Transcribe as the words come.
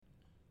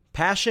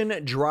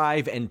Passion,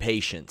 drive, and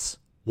patience.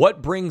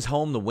 What brings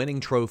home the winning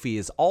trophy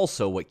is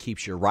also what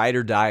keeps your ride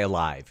or die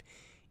alive.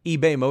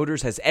 eBay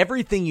Motors has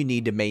everything you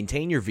need to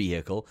maintain your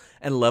vehicle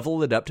and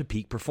level it up to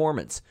peak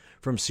performance.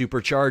 From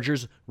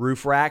superchargers,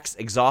 roof racks,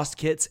 exhaust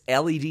kits,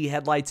 LED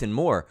headlights, and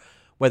more.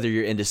 Whether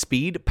you're into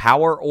speed,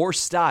 power, or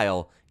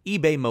style,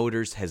 eBay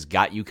Motors has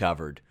got you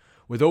covered.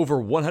 With over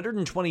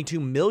 122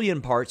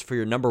 million parts for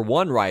your number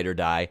one ride or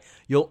die,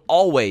 you'll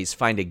always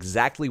find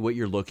exactly what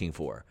you're looking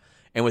for.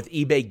 And with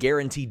eBay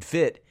Guaranteed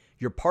Fit,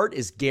 your part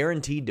is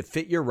guaranteed to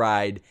fit your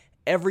ride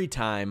every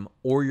time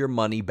or your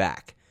money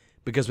back.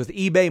 Because with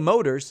eBay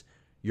Motors,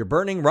 you're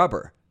burning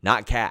rubber,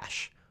 not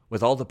cash.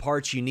 With all the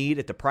parts you need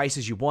at the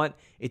prices you want,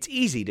 it's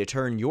easy to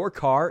turn your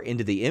car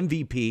into the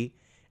MVP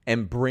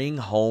and bring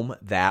home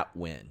that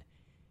win.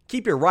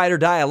 Keep your ride or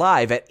die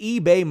alive at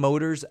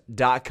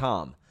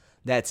ebaymotors.com.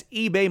 That's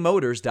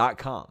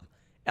ebaymotors.com.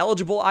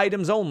 Eligible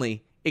items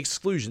only.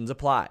 Exclusions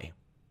apply.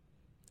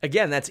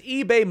 Again, that's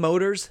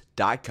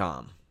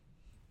ebaymotors.com.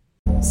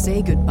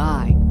 Say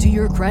goodbye to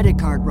your credit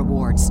card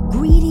rewards.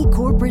 Greedy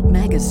corporate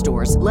mega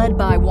stores, led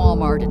by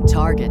Walmart and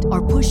Target,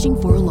 are pushing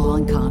for a law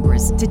in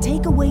Congress to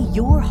take away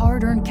your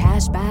hard-earned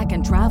cash back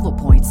and travel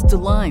points to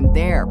line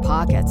their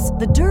pockets.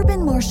 The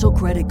Durbin-Marshall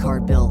credit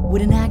card bill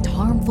would enact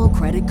harmful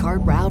credit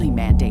card routing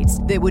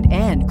mandates that would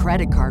end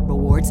credit card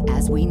rewards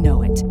as we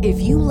know it. If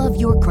you love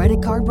your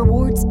credit card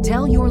rewards,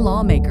 tell your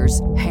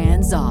lawmakers,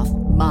 hands off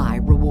my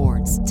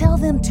rewards. Tell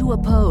them to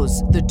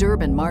oppose the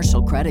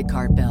Durbin-Marshall credit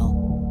card bill.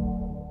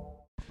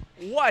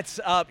 What's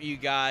up, you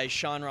guys?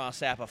 Sean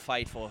Ross Appa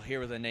Fightful here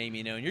with a name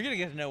you know, and you're going to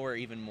get to know her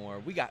even more.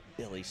 We got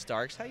Billie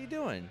Starkz. How you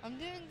doing? I'm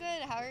doing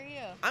good. How are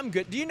you? I'm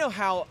good. Do you know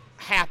how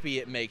happy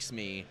it makes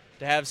me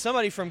to have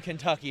somebody from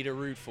Kentucky to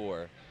root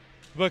for?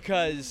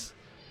 Because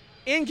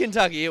in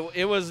Kentucky,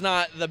 it was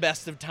not the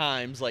best of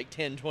times like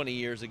 10, 20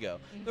 years ago.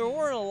 There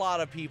weren't a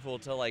lot of people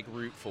to like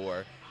root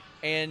for.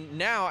 And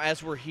now,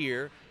 as we're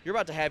here, you're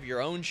about to have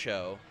your own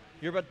show.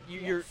 You're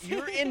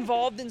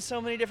involved in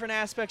so many different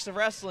aspects of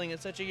wrestling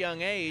at such a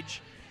young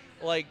age.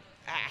 Like,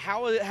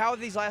 how have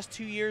these last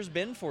 2 years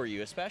been for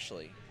you,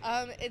 especially?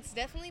 It's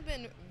definitely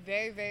been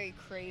very, very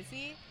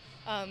crazy,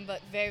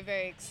 but very,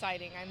 very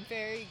exciting. I'm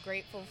very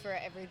grateful for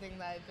everything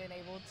that I've been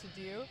able to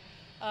do.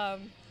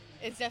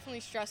 It's definitely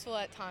stressful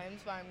at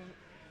times, but I'm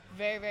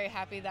very, very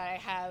happy that I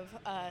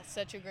have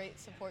such a great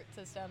support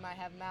system. I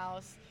have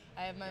Mouse,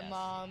 I have my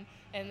mom,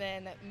 and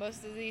then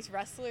most of these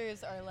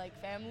wrestlers are like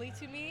family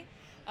to me.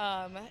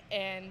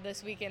 And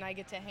this weekend I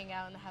get to hang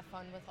out and have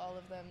fun with all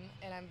of them,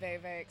 and I'm very,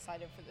 very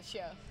excited for the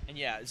show. And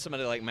yeah,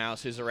 somebody like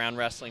Mouse who's around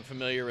wrestling,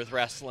 familiar with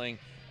wrestling,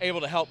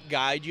 able to help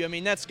guide you. I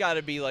mean, that's got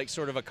to be like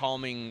sort of a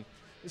calming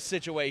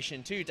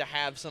situation too, to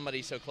have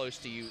somebody so close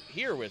to you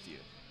here with you.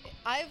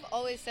 I've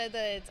always said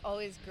that it's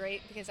always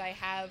great because I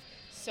have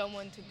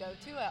someone to go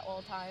to at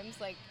all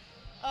times. Like,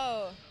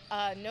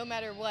 no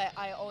matter what,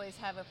 I always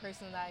have a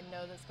person that I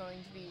know that's going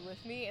to be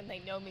with me, and they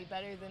know me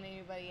better than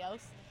anybody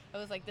else. I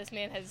was like, this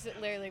man has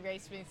literally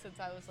raised me since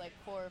I was like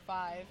 4 or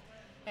 5.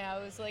 And I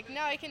was like,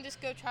 now I can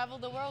just go travel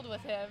the world with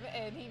him,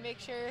 and he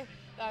makes sure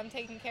that I'm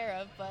taken care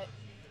of. But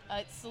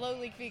it's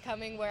slowly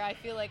becoming where I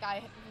feel like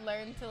I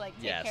learned to like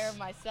take care of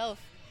myself.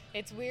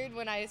 It's weird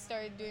when I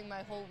started doing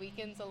my whole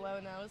weekends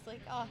alone. I was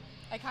like,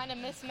 I kind of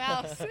miss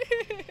Mouse.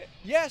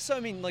 Yeah, so I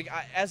mean, like,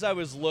 as I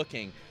was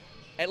looking,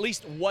 at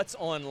least what's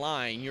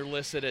online, you're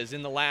listed as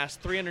in the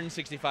last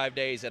 365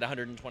 days at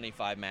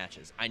 125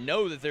 matches. I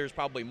know that there's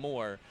probably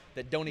more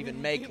that don't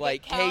even make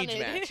like cage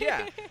match.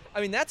 Yeah.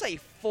 I mean, that's a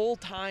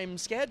full-time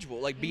schedule,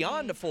 like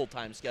beyond a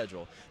full-time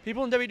schedule.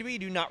 People in WWE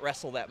do not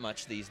wrestle that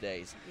much these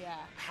days. Yeah.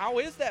 How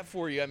is that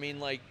for you? I mean,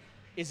 like,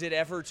 is it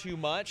ever too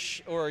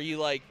much, or are you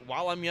like,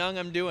 while I'm young,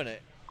 I'm doing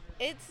it?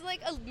 It's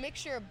like a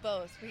mixture of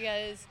both,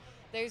 because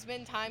there's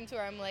been times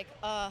where I'm like,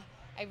 I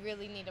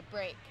really need a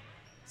break.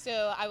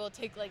 So I will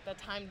take like the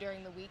time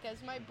during the week as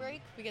my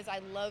break, because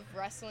I love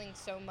wrestling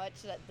so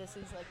much that this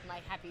is like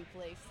my happy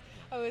place.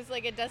 I was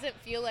like, it doesn't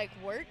feel like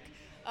work.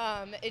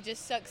 It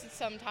just sucks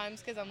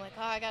sometimes because I'm like,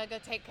 I gotta go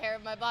take care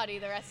of my body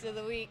the rest of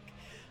the week,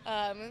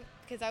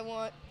 because I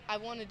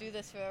want to do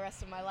this for the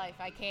rest of my life.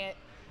 I can't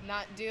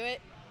not do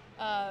it,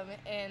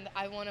 and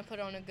I want to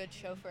put on a good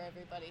show for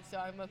everybody. So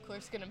I'm of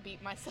course gonna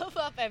beat myself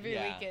up every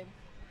weekend.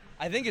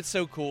 I think it's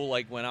so cool,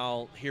 like, when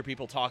I'll hear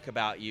people talk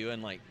about you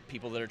and, like,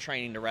 people that are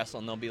training to wrestle,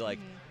 and they'll be like,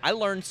 I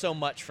learned so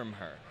much from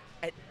her.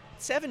 At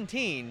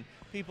 17,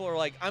 people are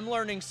like, I'm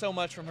learning so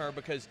much from her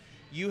because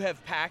you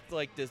have packed,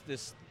 like,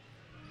 this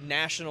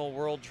national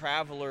world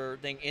traveler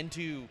thing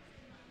into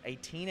a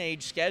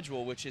teenage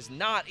schedule, which is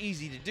not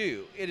easy to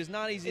do. It is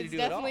not easy to do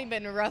at all. It's definitely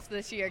been rough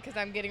this year because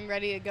I'm getting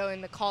ready to go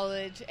into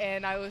college,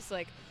 and I was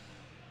like,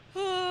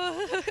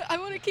 I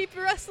want to keep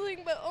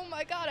wrestling, but oh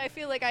my God, I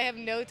feel like I have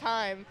no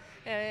time.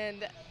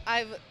 And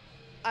I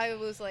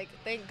was like,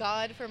 thank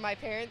God for my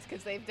parents,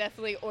 because they've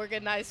definitely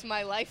organized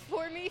my life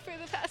for me for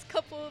the past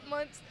couple of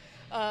months.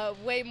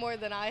 way more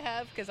than I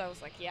have, because I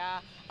was like, yeah,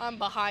 I'm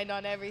behind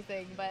on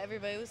everything. But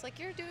everybody was like,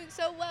 you're doing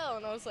so well.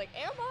 And I was like,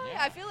 am I?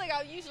 Yeah. I feel like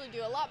I usually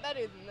do a lot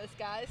better than this,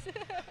 guys.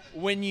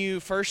 When you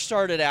first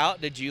started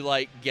out, did you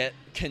get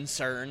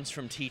concerns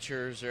from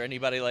teachers or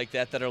anybody like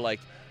that are like,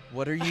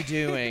 what are you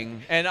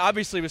doing? And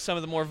obviously with some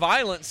of the more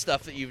violent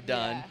stuff that you've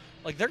done,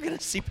 they're going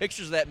to see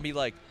pictures of that and be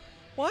like,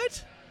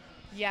 what?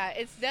 Yeah,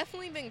 it's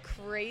definitely been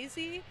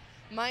crazy.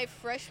 My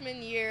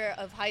freshman year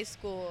of high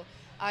school,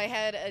 I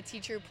had a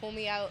teacher pull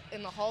me out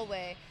in the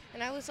hallway,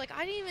 and I was like,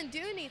 I didn't even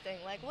do anything.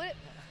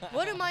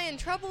 What am I in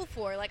trouble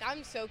for?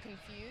 I'm so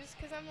confused,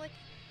 because I'm like,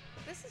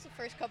 this is the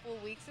first couple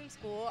of weeks in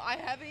school. I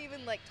haven't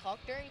even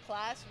talked during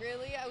class,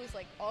 really. I was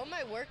like, all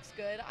my work's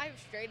good. I have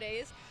straight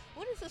A's.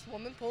 What is this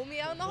woman pulling me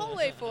out in the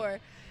hallway for?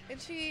 And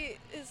she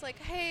is like,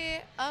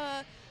 hey,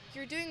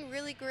 you're doing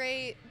really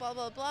great, blah,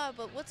 blah, blah,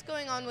 but what's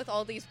going on with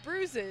all these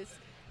bruises?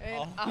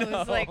 And I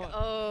was like,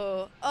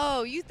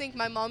 oh, you think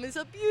my mom is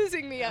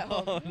abusing me at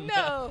home?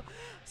 No.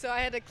 So I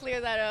had to clear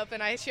that up,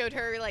 and I showed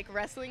her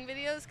wrestling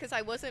videos, because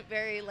I wasn't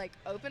very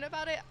open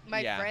about it.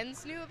 My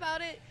friends knew about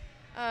it,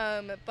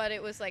 but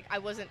it was I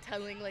wasn't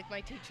telling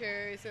my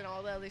teachers and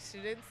all the other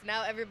students.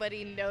 Now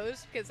everybody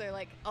knows, because they're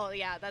like, oh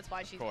yeah, that's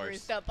why she's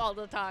bruised up all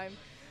the time.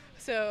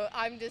 So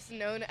I'm just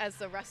known as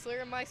the wrestler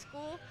in my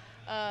school.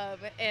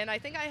 And I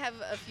think I have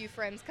a few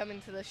friends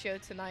coming to the show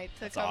tonight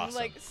to come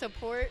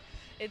support.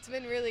 It's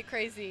been really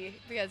crazy,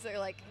 because they're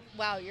like,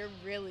 wow, you're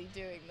really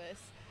doing this.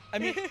 I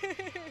mean,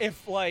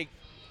 if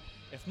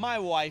my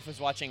wife was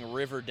watching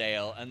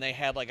Riverdale and they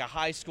had a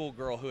high school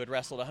girl who had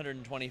wrestled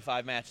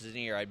 125 matches in a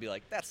year, I'd be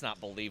like, that's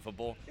not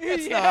believable.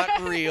 That's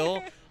not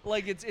real.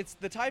 It's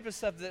the type of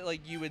stuff that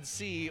you would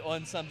see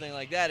on something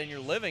like that, and you're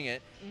living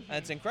it. And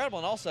it's incredible.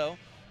 And also,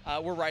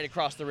 we're right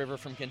across the river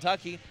from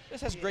Kentucky. This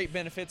has great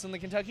benefits in the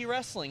Kentucky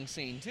wrestling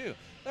scene, too.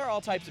 There are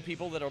all types of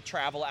people that will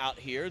travel out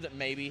here that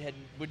maybe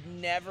would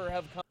never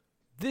have come.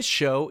 This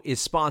show is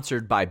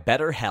sponsored by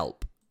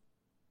BetterHelp.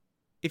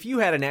 If you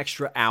had an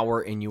extra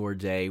hour in your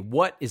day,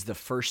 what is the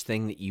first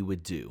thing that you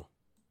would do?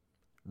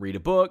 Read a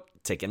book,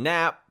 take a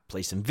nap,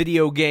 play some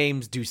video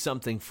games, do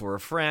something for a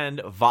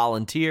friend,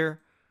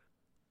 volunteer.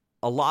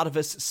 A lot of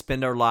us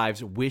spend our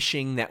lives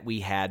wishing that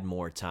we had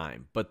more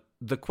time. But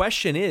the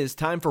question is,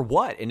 time for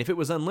what? And if it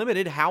was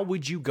unlimited, how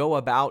would you go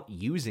about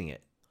using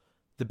it?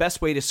 The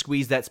best way to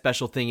squeeze that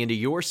special thing into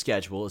your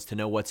schedule is to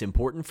know what's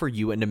important for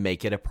you and to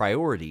make it a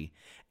priority.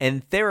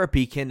 And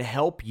therapy can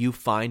help you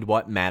find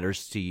what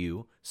matters to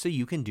you so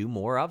you can do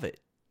more of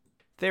it.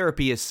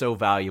 Therapy is so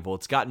valuable.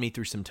 It's gotten me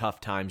through some tough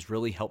times,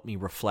 really helped me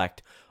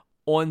reflect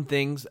on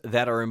things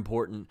that are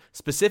important,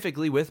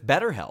 specifically with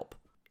BetterHelp.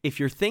 If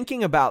you're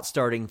thinking about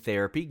starting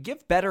therapy,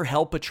 give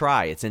BetterHelp a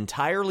try. It's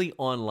entirely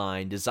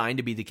online, designed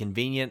to be the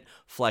convenient,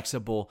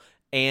 flexible,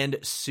 and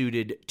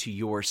suited to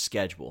your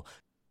schedule.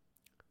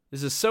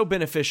 This is so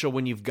beneficial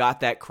when you've got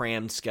that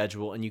crammed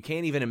schedule and you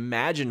can't even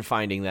imagine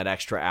finding that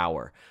extra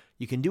hour.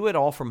 You can do it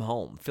all from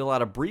home. Fill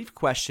out a brief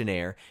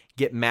questionnaire,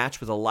 get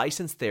matched with a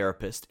licensed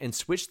therapist, and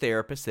switch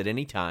therapists at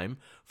any time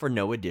for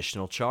no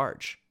additional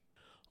charge.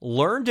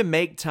 Learn to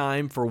make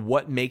time for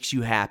what makes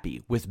you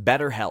happy with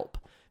BetterHelp.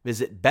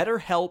 Visit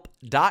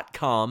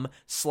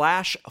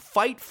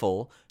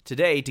BetterHelp.com/Fightful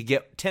today to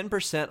get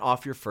 10%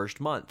 off your first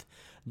month.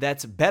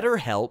 That's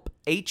BetterHelp,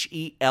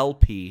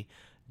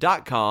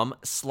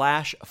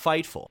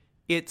 HELP.com/Fightful.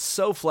 It's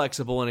so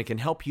flexible and it can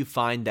help you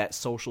find that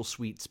social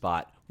sweet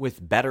spot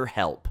with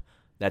BetterHelp.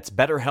 That's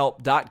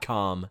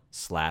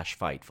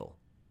BetterHelp.com/Fightful.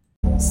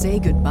 Say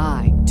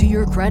goodbye to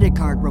your credit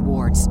card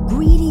rewards.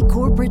 Greedy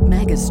corporate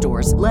mega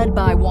stores, led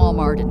by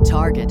Walmart and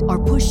Target,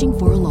 are pushing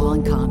for a law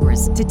in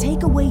Congress to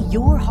take away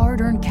your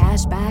hard-earned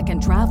cash back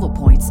and travel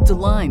points to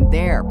line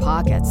their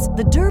pockets.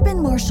 The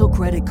Durbin-Marshall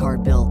credit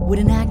card bill would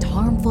enact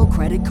harmful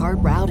credit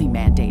card routing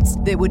mandates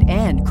that would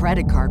end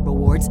credit card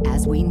rewards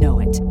as we know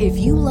it. If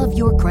you love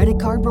your credit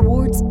card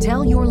rewards,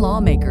 tell your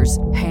lawmakers,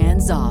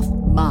 hands off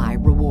my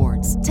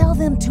rewards. Tell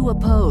them to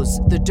oppose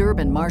the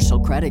Durbin-Marshall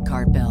credit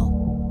card bill.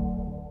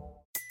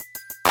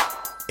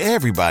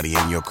 Everybody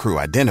in your crew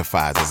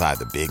identifies as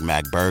either Big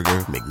Mac Burger,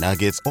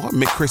 McNuggets, or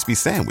McCrispy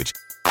Sandwich.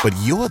 But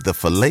you're the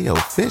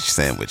Filet-O-Fish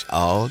Sandwich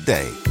all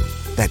day.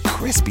 That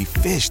crispy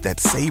fish, that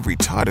savory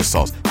tartar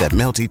sauce, that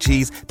melty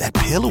cheese, that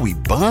pillowy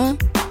bun.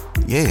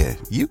 Yeah,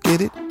 you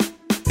get it.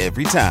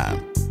 Every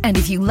time. And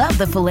if you love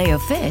the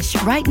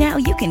Filet-O-Fish, right now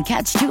you can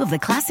catch two of the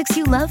classics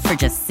you love for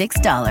just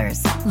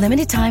 $6.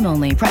 Limited time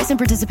only. Price and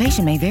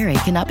participation may vary.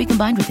 Cannot be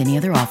combined with any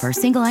other offer.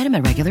 Single item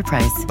at regular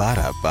price.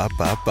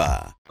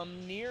 Ba-da-ba-ba-ba.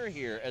 Near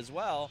here as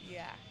well.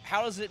 Yeah.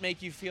 How does it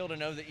make you feel to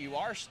know that you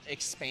are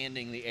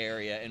expanding the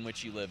area in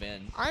which you live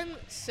in? I'm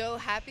so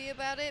happy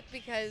about it,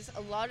 because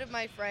a lot of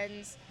my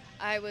friends,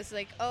 I was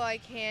like, oh, I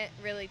can't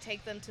really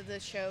take them to the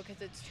show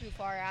because it's too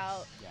far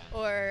out. Yeah.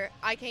 Or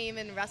I can't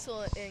even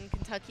wrestle in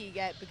Kentucky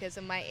yet because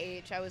of my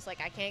age. I was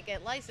like, I can't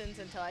get licensed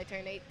until I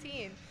turn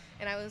 18.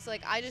 And I was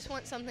like, I just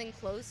want something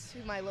close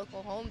to my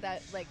local home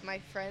that my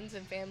friends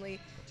and family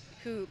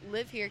who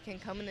live here can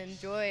come and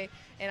enjoy,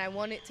 and I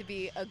want it to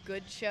be a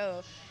good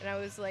show. And I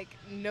was like,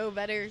 no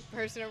better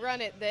person to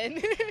run it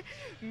than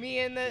me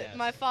and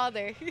my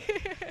father.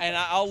 And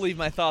I'll leave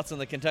my thoughts on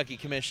the Kentucky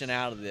Commission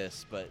out of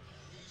this, but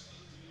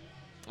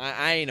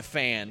I ain't a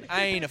fan.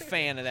 I ain't a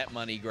fan of that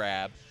money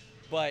grab.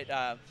 But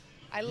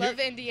I love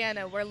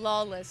Indiana. We're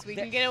lawless. We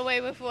can get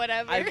away with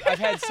whatever. I've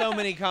had so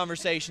many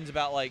conversations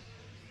about, like,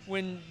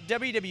 when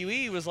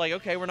WWE was like,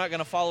 okay, we're not going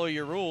to follow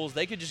your rules,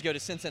 they could just go to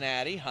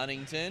Cincinnati,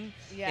 Huntington,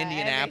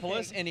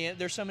 Indianapolis.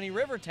 There's so many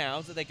river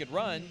towns that they could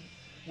run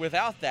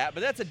without that, but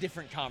that's a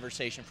different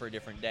conversation for a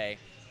different day.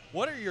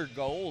 What are your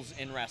goals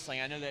in wrestling?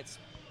 I know that's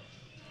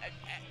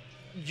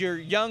you're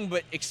young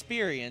but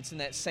experienced in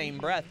that same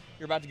breath.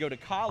 You're about to go to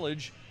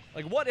college.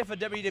 Like, what if a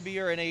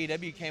WWE or an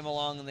AEW came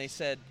along and they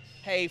said,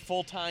 hey,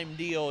 full-time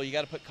deal, you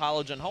got to put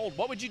college on hold?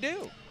 What would you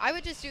do? I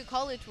would just do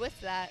college with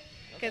that.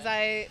 Because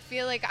I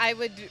feel like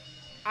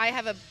I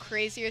have a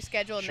crazier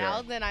schedule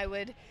now than I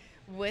would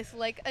with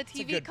like a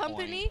TV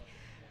company. Point.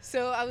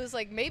 So I was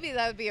like, maybe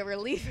that would be a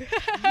relief.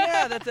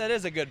 Yeah, that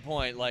is a good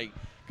point. Like,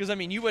 because I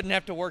mean, you wouldn't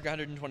have to work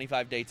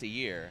 125 dates a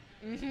year.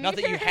 Mm-hmm. Not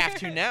that you have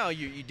to now.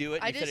 You do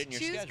it. And you fit it in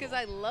your schedule. I just choose because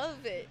I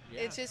love it.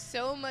 Yeah. It's just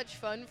so much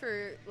fun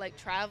for like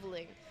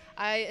traveling.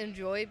 I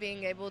enjoy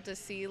being able to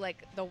see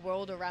like the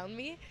world around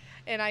me.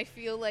 And I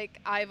feel like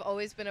I've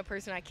always been a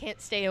person, I can't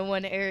stay in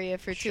one area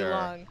for too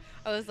long.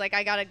 I was like,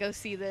 I got to go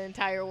see the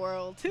entire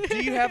world. Do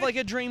you have like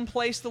a dream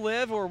place to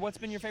live, or what's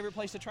been your favorite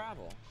place to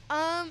travel?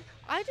 I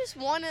just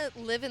want to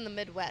live in the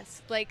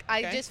Midwest. Like,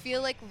 I just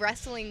feel like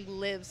wrestling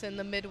lives in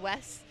the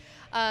Midwest.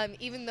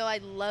 Even though I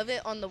love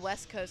it on the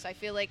West Coast, I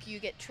feel like you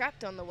get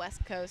trapped on the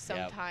West Coast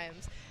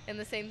sometimes. Yep. And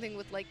the same thing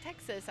with like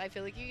Texas. I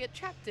feel like you get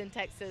trapped in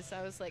Texas.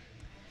 I was like,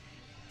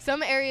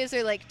 some areas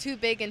are like too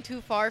big and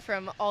too far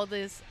from all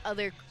this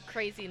other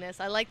craziness.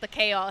 I like the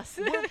chaos.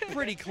 We're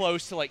pretty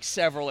close to like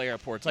several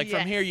airports. Like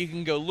from here you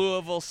can go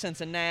Louisville,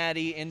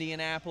 Cincinnati,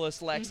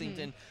 Indianapolis,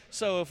 Lexington. Mm-hmm.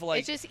 So if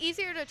like it's just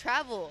easier to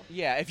travel.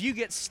 Yeah, if you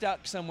get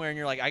stuck somewhere and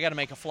you're like, I got to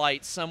make a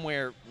flight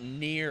somewhere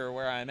near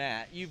where I'm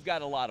at, you've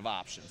got a lot of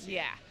options.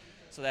 Yeah.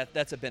 So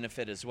that's a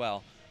benefit as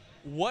well.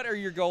 What are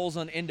your goals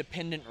on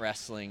independent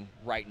wrestling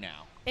right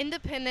now?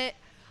 Independent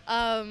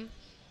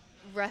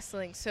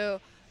wrestling.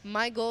 So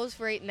my goals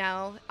right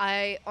now,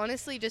 I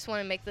honestly just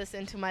want to make this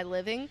into my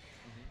living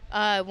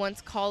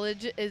once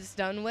college is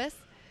done with.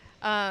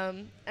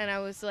 And I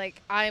was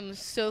like, I'm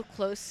so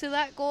close to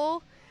that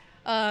goal.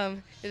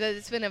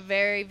 It's been a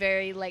very,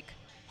 very, like,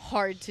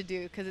 hard to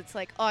do because it's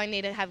like, oh, I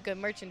need to have good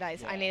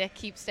merchandise. I need to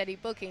keep steady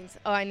bookings.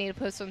 Oh, I need to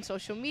post on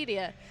social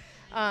media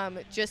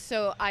just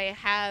so I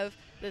have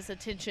this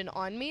attention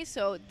on me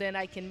so then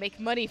I can make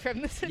money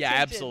from this attention. Yeah,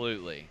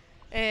 absolutely.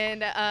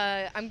 And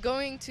I'm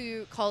going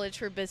to college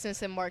for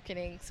business and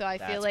marketing, so I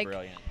feel like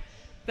brilliant.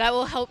 That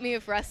will help me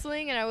with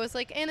wrestling. And I was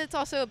like, and it's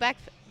also a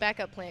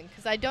backup plan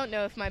because I don't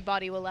know if my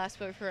body will last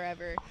for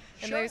forever.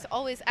 And there's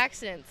always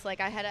accidents. Like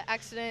I had an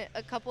accident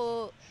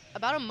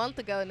about a month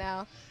ago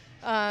now.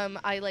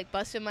 I like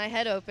busted my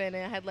head open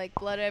and I had like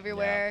blood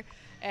everywhere. Yeah.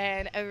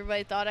 And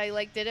everybody thought I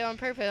like did it on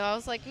purpose. I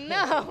was like,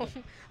 no,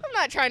 I'm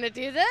not trying to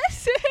do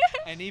this.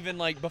 And even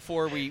like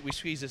before we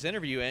squeeze this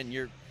interview in,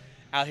 you're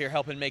out here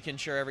helping, making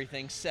sure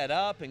everything's set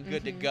up and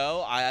good to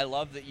go. I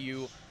love that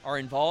you are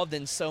involved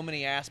in so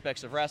many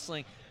aspects of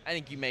wrestling. I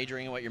think you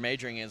majoring in what you're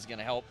majoring in is going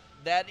to help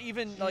that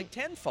even like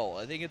tenfold.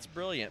 I think it's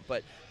brilliant.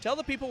 But tell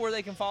the people where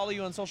they can follow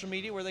you on social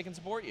media, where they can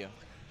support you.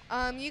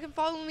 You can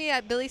follow me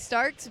at Billie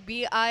Starkz,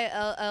 Billie,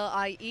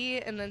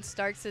 and then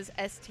Starkz is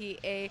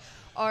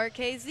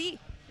Starkz.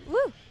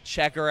 Woo!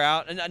 Check her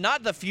out. And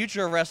not the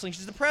future of wrestling.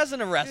 She's the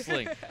president of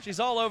wrestling. She's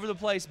all over the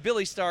place.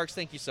 Billie Starkz,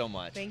 thank you so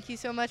much. Thank you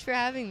so much for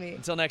having me.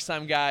 Until next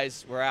time,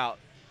 guys, we're out.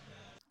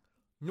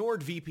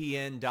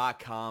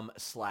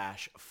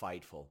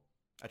 NordVPN.com/Fightful.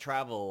 I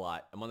travel a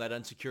lot. I'm on that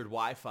unsecured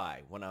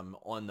Wi-Fi when I'm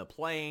on the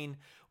plane,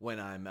 when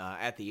I'm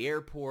at the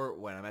airport,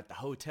 when I'm at the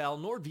hotel.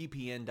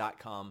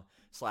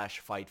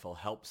 NordVPN.com/Fightful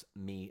helps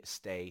me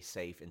stay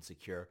safe and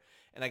secure.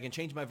 And I can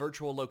change my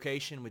virtual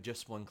location with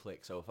just one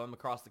click. So if I'm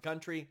across the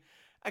country,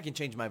 I can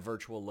change my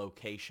virtual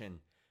location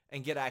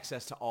and get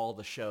access to all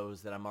the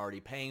shows that I'm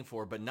already paying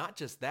for. But not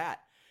just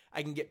that.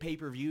 I can get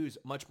pay-per-views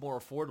much more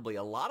affordably,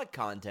 a lot of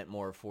content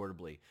more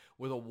affordably,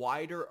 with a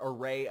wider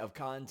array of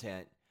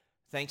content,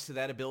 thanks to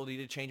that ability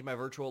to change my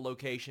virtual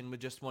location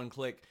with just one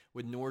click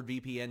with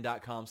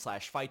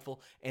NordVPN.com/Fightful,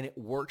 and it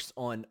works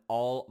on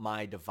all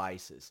my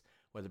devices,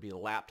 whether it be a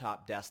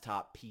laptop,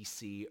 desktop,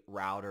 PC,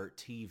 router,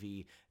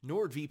 TV.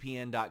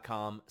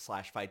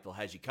 NordVPN.com/Fightful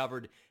has you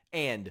covered,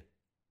 and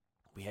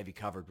we have you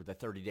covered with a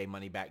 30-day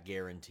money-back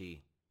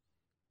guarantee,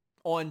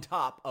 on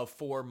top of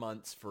 4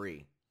 months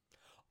free.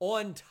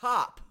 On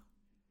top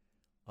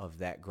of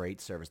that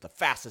great service, the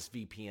fastest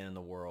VPN in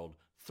the world,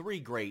 3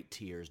 great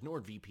tiers,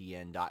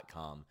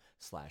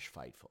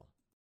 NordVPN.com/Fightful.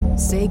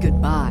 Say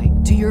goodbye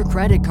to your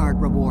credit card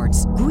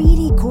rewards.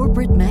 Greedy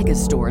corporate mega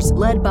stores,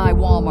 led by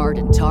Walmart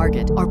and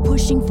Target, are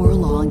pushing for a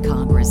law in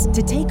Congress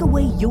to take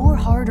away your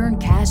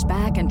hard-earned cash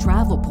back and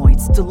travel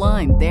points to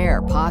line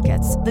their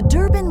pockets. The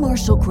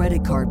Durbin-Marshall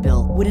credit card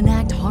bill would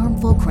enact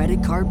harmful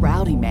credit card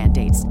routing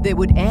mandates that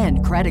would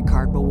end credit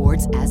card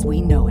rewards as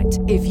we know it.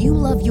 If you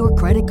love your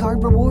credit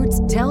card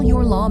rewards, tell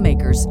your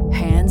lawmakers,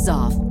 hands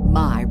off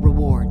my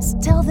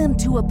rewards. Tell them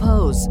to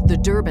oppose the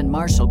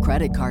Durbin-Marshall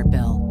credit card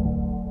bill.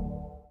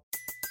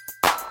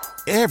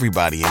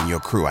 Everybody in your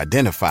crew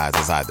identifies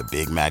as either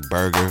Big Mac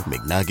Burger,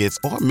 McNuggets,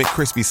 or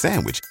McCrispy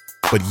Sandwich.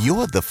 But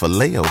you're the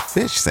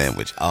Filet-O-Fish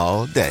Sandwich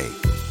all day.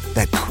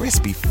 That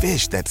crispy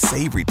fish, that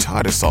savory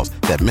tartar sauce,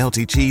 that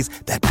melty cheese,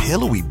 that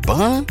pillowy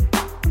bun.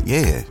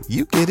 Yeah,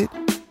 you get it.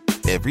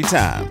 Every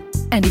time.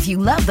 And if you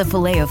love the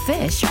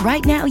Filet-O-Fish,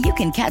 right now you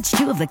can catch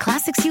 2 of the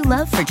classics you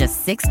love for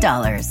just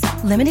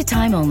 $6. Limited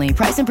time only.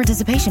 Price and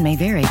participation may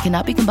vary.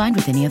 Cannot be combined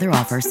with any other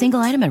offer. Single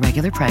item at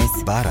regular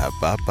price.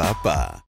 Ba-da-ba-ba-ba.